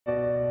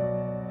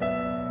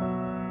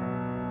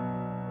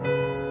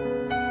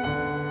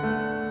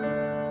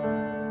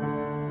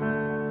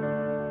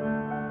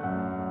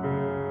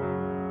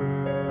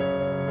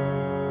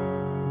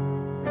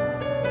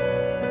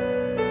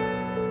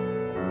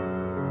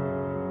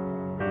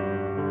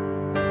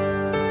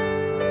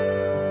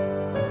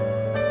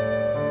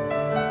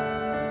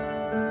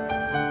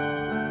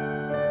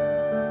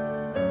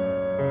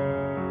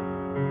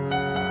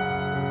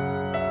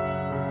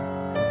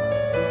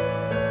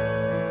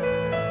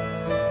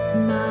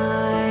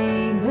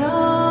My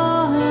donor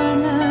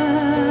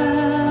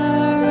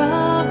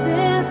of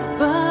this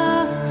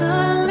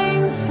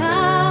bustling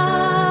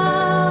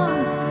town,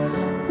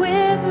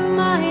 with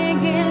my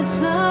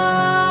guitar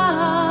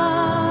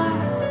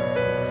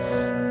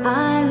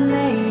I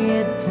lay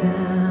it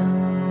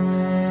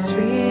down,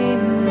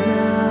 strings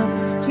of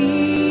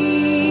steel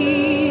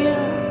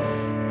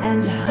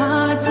and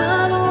heart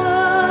of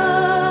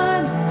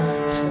wood,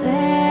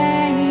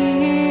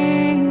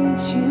 playing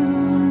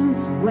tunes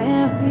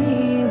where we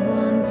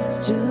once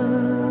stood.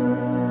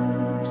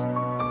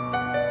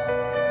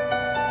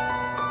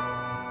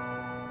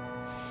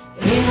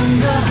 In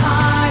the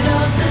heart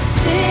of the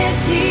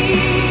city,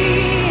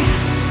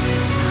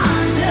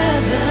 under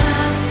the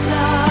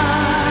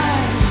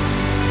stars,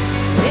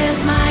 with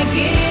my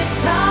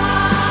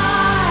guitar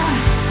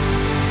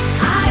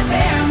I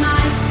bear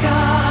my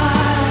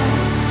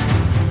scars.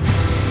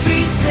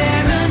 Street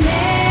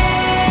serenade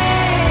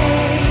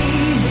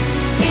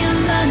in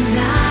the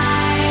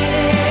night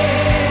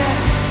air,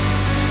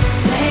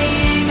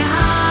 playing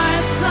our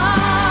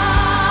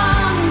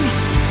song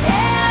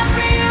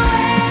everywhere.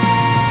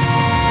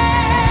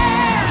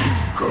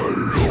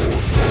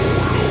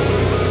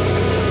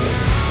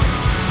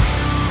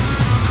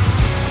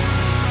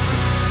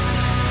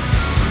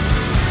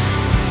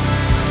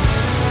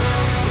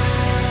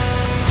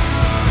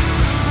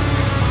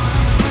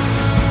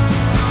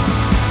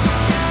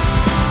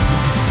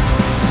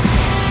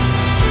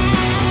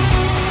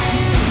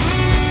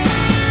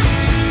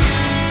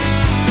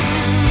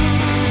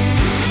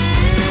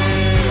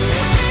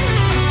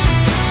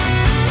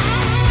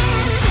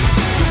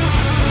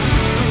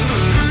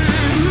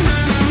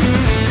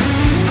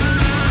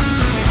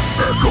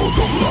 Echoes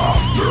of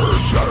laughter,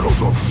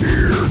 shadows of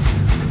tears.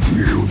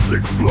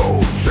 Music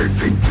flows,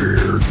 chasing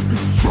fears.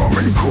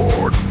 Strumming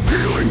chords,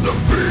 feeling the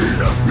beat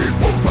as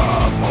people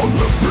pass on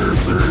the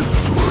busy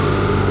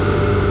street.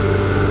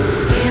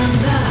 In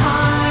the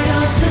heart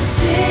of the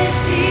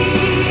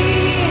city,